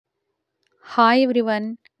Hi everyone,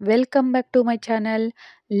 welcome back to my channel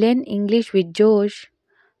Learn English with Josh.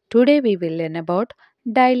 Today we will learn about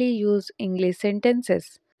daily use English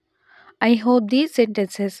sentences. I hope these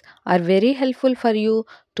sentences are very helpful for you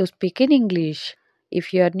to speak in English.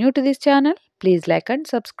 If you are new to this channel, please like and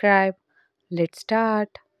subscribe. Let's start.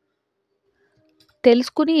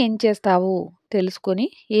 తెలుసుకుని ఏం చేస్తావు? తెలుసుకొని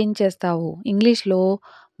ఏం చేస్తావు? ఇంగ్లీష్‌లో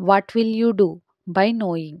what will you do? By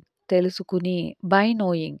knowing. తెలుసుకుని by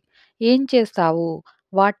knowing. ఏం చేస్తావు?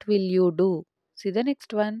 What will you do? See the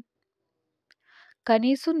next one.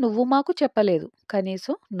 కనీసం నువ్వు మాకు చెప్పలేదు.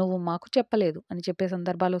 కనీసం నువ్వు మాకు చెప్పలేదు అని చెప్పే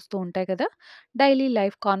సందర్భాలు వస్తూ ఉంటాయి కదా! డైలీ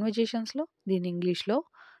లైఫ్ కాన్వర్జేషన్స్‌లో దీన్ని ఇంగ్లీష్‌లో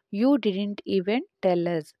you didn't even tell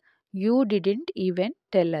us. You didn't even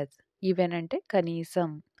tell us. Even అంటే కనీసం.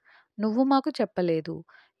 నువ్వు మాకు చెప్పలేదు.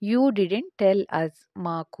 You didn't tell us.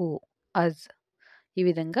 మాకు. అస్. ఈ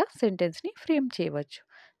విధంగా సెంటెన్స్‌ని ఫ్రేమ్ చేయవచ్చు.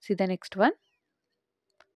 See the next one.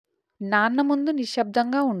 నాన్న ముందు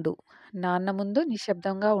నిశ్శబ్దంగా ఉండు. నాన్న ముందు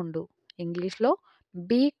నిశ్శబ్దంగా ఉండు. ఇంగ్లీష్‌లో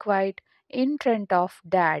be quiet in front of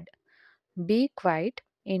dad. Be quiet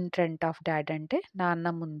in front of dad అంటే నాన్న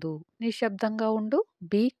ముందు నిశ్శబ్దంగా ఉండు.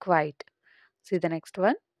 Be quiet. See the next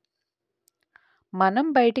one. మనం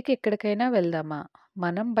బయటికి ఎక్కడికైనా వెళ్దామా?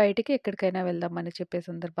 మనం బయటికి ఎక్కడికైనా వెళ్దామా అని చెప్పే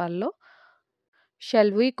సందర్భాల్లో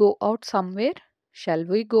shall we go out somewhere? Shall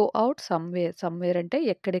we go out somewhere? Somewhere అంటే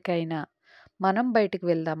ఎక్కడికైనా. మనం బయటికి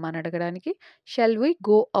వెళ్దామా అని అడగడానికి shall we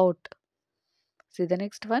go out? See the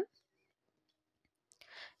next one.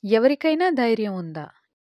 ఎవరికైనా ధైర్యం ఉందా?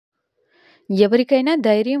 ఎవరికైనా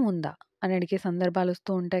ధైర్యం ఉందా? అని అడిగే సందర్భాలు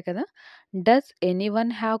వస్తూ ఉంటాయి కదా! Does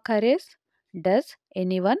anyone have courage? Does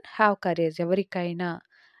anyone have courage? ఎవరికైనా.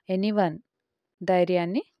 ఎనీవన్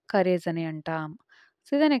ధైర్యాన్ని కరేజ్ అని అంటాం.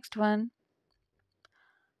 See the next one.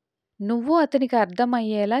 నువ్వు అతనికి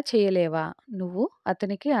అర్థమయ్యేలా చేయలేవా? నువ్వు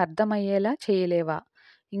అతనికి అర్థమయ్యేలా చేయలేవా?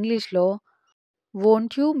 ఇంగ్లీష్‌లో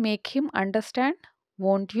won't you make him understand?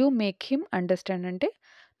 Won't you make him understand అంటే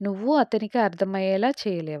నువ్వు అతనికి అర్థమయ్యేలా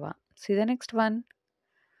చేయలేవా? See the next one.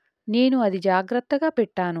 నేను అది జాగ్రత్తగా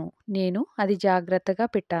పెట్టాను. నేను అది జాగ్రత్తగా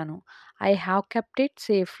పెట్టాను. I have kept it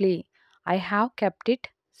safely. I have kept it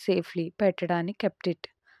safely. పెట్టడాన్ని kept it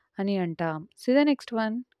అని అంటాం. See the next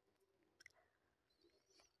one.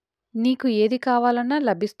 నీకు ఏది కావాలన్నా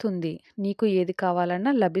లభిస్తుంది. నీకు ఏది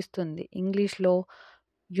కావాలన్నా లభిస్తుంది. ఇంగ్లీష్‌లో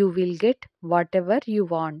you will get whatever you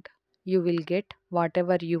want. You will get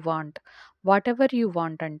whatever you want. Whatever you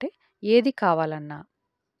want అంటే ఏది కావాలన్నా.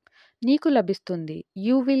 నీకు లభిస్తుంది.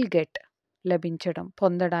 యూ విల్ గెట్ లభించడం,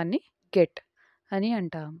 పొందడాన్ని గెట్ అని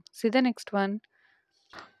అంటాం. See the next one.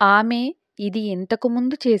 ఆమె ఇది ఇంతకు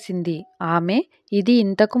ముందు చేసింది. ఆమె ఇది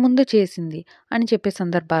ఇంతకు ముందు చేసింది అని చెప్పే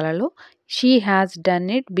సందర్భాలలో she has done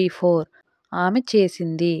it before. ఆమె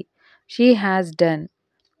చేసింది. She has done.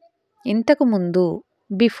 ఇంతకు ముందు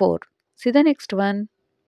before. See the next one.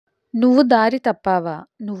 నువ్వు దారి తప్పావా?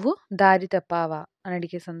 నువ్వు దారి తప్పావా అని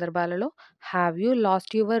అడిగే సందర్భాలలో have you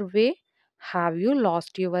lost your way? Have you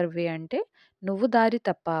lost your way అంటే నువ్వు దారి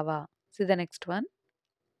తప్పావా? See the next one.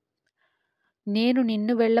 నేను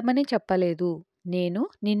నిన్ను వెళ్ళమని చెప్పలేదు. నేను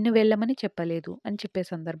నిన్ను వెళ్ళమని చెప్పలేదు అని చెప్పే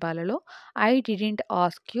సందర్భాలలో I didn't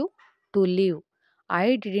ask you to leave. I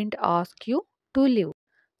didn't ask you to leave.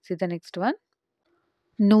 See the next one.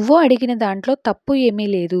 నువ్వు అడిగిన దాంట్లో తప్పు ఏమీ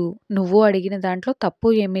లేదు. నువ్వు అడిగిన దాంట్లో తప్పు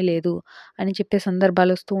ఏమీ లేదు అని చెప్పే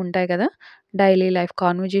సందర్భాలు వస్తూ ఉంటాయి కదా! Daily life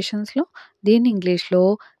కాన్వర్జేషన్స్‌లో. దీన్ని ఇంగ్లీష్‌లో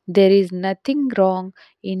there is nothing wrong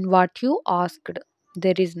in what you asked.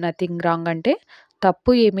 There is nothing wrong అంటే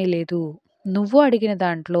తప్పు ఏమీ లేదు. నువ్వు అడిగిన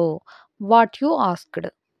దాంట్లో what you asked.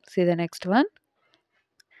 See the next one.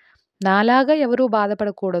 నాలాగా ఎవరు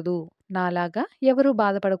బాధపడకూడదు. నాలాగా ఎవరు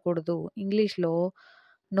బాధపడకూడదు. ఇంగ్లీష్‌లో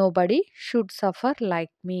nobody should suffer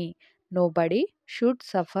like me. Nobody should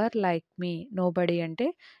suffer like me. Nobody అంటే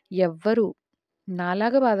ఎవ్వరు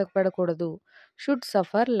నాలాగా బాధపడకూడదు. Should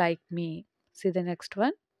suffer like me. See the next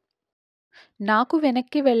one. నాకు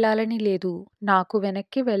వెనక్కి వెళ్ళాలని లేదు. నాకు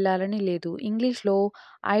వెనక్కి వెళ్ళాలని లేదు. ఇంగ్లీష్‌లో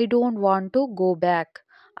I don't want to go back.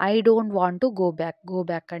 I don't want to go back. Go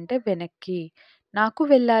back అంటే వెనక్కి. నాకు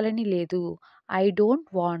వెళ్ళాలని లేదు. I don't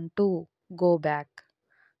want to go back.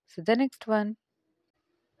 So the next one.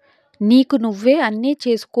 నీకు నువ్వే అన్నీ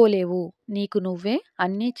చేసుకోలేవు. నీకు నువ్వే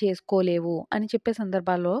అన్నీ చేసుకోలేవు అని చెప్పే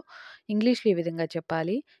సందర్భాల్లో ఇంగ్లీష్‌లో ఈ విధంగా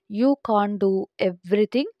చెప్పాలి. You can't do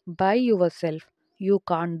everything by your self. You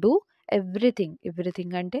can't do everything.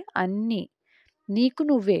 Everything అంటే అన్నీ. నీకు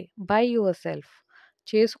నువ్వే by your self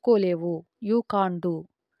చేసుకోలేవు. You can't do.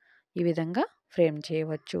 ఈ విధంగా ఫ్రేమ్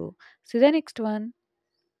చేయవచ్చు. So the next one.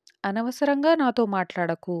 అనవసరంగా నాతో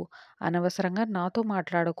మాట్లాడకు. అనవసరంగా నాతో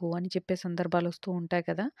మాట్లాడకు అని చెప్పే సందర్భాలు వస్తూ ఉంటాయి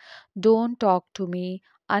కదా! Don't talk to me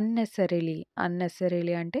అన్నెసెరీలీ.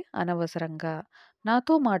 అన్నెసెరీలీ అంటే అనవసరంగా.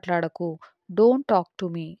 నాతో మాట్లాడకు. Don't talk to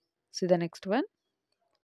me. See the next one.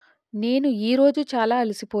 నేను ఈరోజు చాలా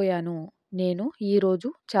అలసిపోయాను. నేను ఈరోజు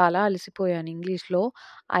చాలా అలసిపోయాను. ఇంగ్లీష్‌లో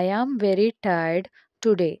I am very tired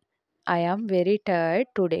today. I am very tired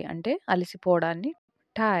today అంటే అలసిపోవడాన్ని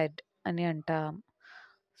టైర్డ్ అని అంటాం.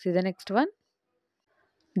 See the next one.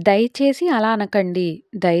 దయచేసి అలా అనకండి.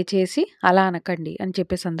 దయచేసి అలా అనకండి అని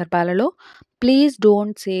చెప్పే సందర్భాలలో please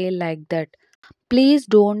don't say like that. Please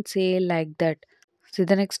don't say like that. See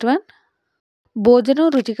the next one. భోజనం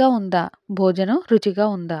రుచిగా ఉందా? భోజనం రుచిగా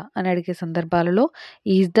ఉందా? అని అడిగే సందర్భాలలో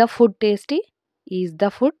is the food tasty? Is the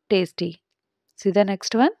food tasty? See the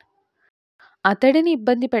next one. అతడిని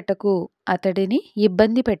ఇబ్బంది పెట్టకు. అతడిని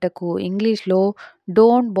ఇబ్బంది పెట్టకు. ఇంగ్లీష్‌లో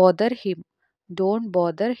don't bother him. Don't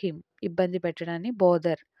bother him. ఇబ్బంది పెట్టడాన్ని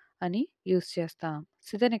బాదర్ అని యూజ్ చేస్తాం.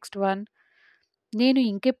 See the next one. నేను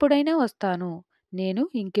ఇంకెప్పుడైనా వస్తాను. నేను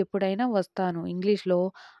ఇంకెప్పుడైనా వస్తాను. ఇంగ్లీష్‌లో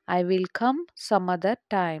I will come some other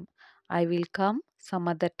time. I will come some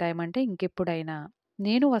other time అంటే ఇంకెప్పుడైనా.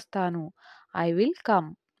 నేను వస్తాను. I will come.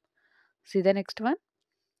 See the next one.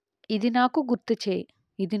 ఇది నాకు గుర్తు చేయి.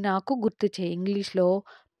 ఇది నాకు గుర్తు చేయి. ఇంగ్లీష్‌లో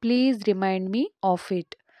please remind me of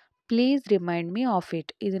it. Please remind me of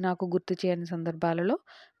it. ఇది నాకు గుర్తు చేయని సందర్భాలలో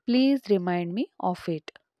please remind me of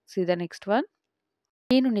it. See the next one.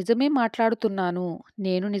 నేను నిజమే మాట్లాడుతున్నాను.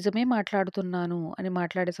 నేను నిజమే మాట్లాడుతున్నాను అని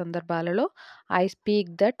మాట్లాడే సందర్భాలలో I speak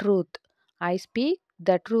the truth. I speak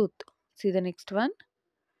the truth. See the next one.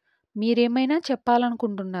 మీరేమైనా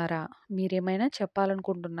చెప్పాలనుకుంటున్నారా? మీరేమైనా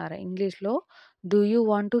చెప్పాలనుకుంటున్నారా? ఇంగ్లీష్‌లో do you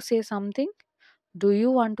want to say something? Do you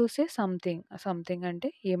want to say something? Something అంటే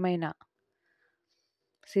ఏమైనా.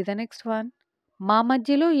 See the next one. మా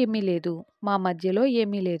మధ్యలో ఏమీ లేదు. మా మధ్యలో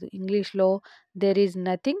ఏమీ లేదు. ఇంగ్లీష్‌లో there is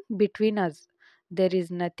nothing between us. There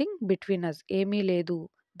is nothing between us. ఏమీ లేదు.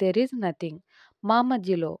 There is nothing. మా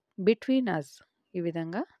మధ్యలో బిట్వీన్ అస్. ఈ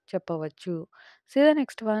విధంగా చెప్పవచ్చు. See the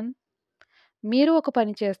next one. మీరు ఒక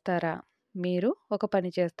పని చేస్తారా? మీరు ఒక పని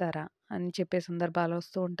చేస్తారా? అని చెప్పే సందర్భాలు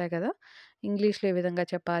వస్తూ ఉంటాయి కదా! ఇంగ్లీష్‌లో ఏ విధంగా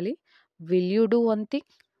చెప్పాలి? Will you do one thing?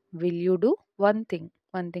 Will you do one thing?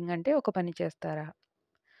 One thing అంటే ఒక పని చేస్తారా?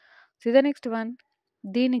 See the next one.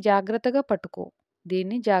 దీన్ని జాగ్రత్తగా పట్టుకో.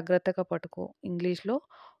 దీన్ని జాగ్రత్తగా పట్టుకో. ఇంగ్లీష్‌లో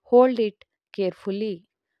hold it carefully.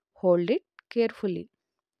 Hold it carefully.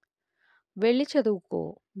 వెళ్ళి చదువుకో.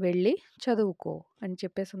 వెళ్ళి చదువుకో అని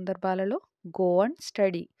చెప్పే సందర్భాలలో గో అండ్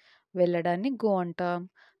స్టడీ. వెళ్ళడాన్ని గో అంటాం.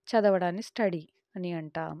 చదవడాన్ని స్టడీ అని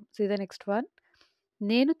అంటాం. See the next one.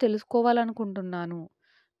 నేను తెలుసుకోవాలనుకుంటున్నాను.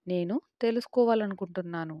 నేను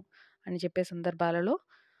తెలుసుకోవాలనుకుంటున్నాను అని చెప్పే సందర్భాలలో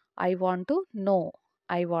I want to know.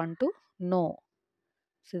 I want to know.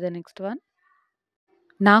 See the next one.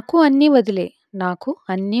 నాకు అన్నీ వదిలే. నాకు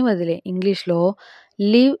అన్నీ వదిలే. ఇంగ్లీష్‌లో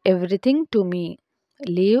leave everything to me.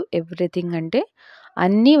 Leave everything అంటే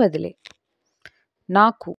అన్నీ వదిలే.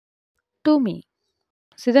 నాకు to me.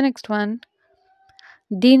 See the next one.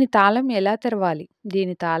 దీని తాళం ఎలా తెరవాలి?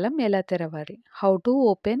 దీని తాళం ఎలా తెరవాలి? How to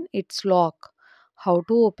open it's lock. How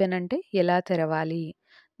to open అంటే ఎలా తెరవాలి?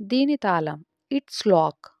 దీని తాళం it's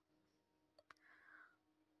lock.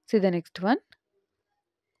 See the next one.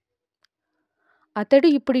 అతడు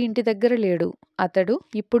ఇప్పుడు ఇంటి దగ్గర లేడు. అతడు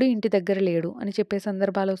ఇప్పుడు ఇంటి దగ్గర లేడు అని చెప్పే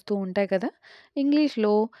సందర్భాలు వస్తూ ఉంటాయి కదా!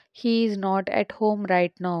 ఇంగ్లీష్‌లో he is not at home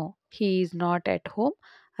right now. He is not at home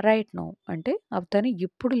right now అంటే అతను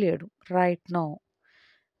ఇప్పుడు లేడు. Right now.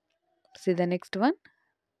 See the next one.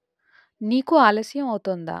 నీకు ఆలస్యం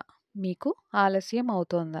అవుతోందా? మీకు ఆలస్యం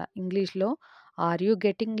అవుతోందా? ఇంగ్లీష్‌లో are you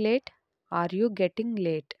getting late? Are you getting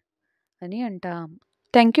late అని అంటాం.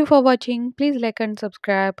 Thank you for watching. Please like and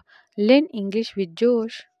subscribe. Learn English with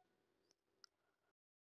జోష్.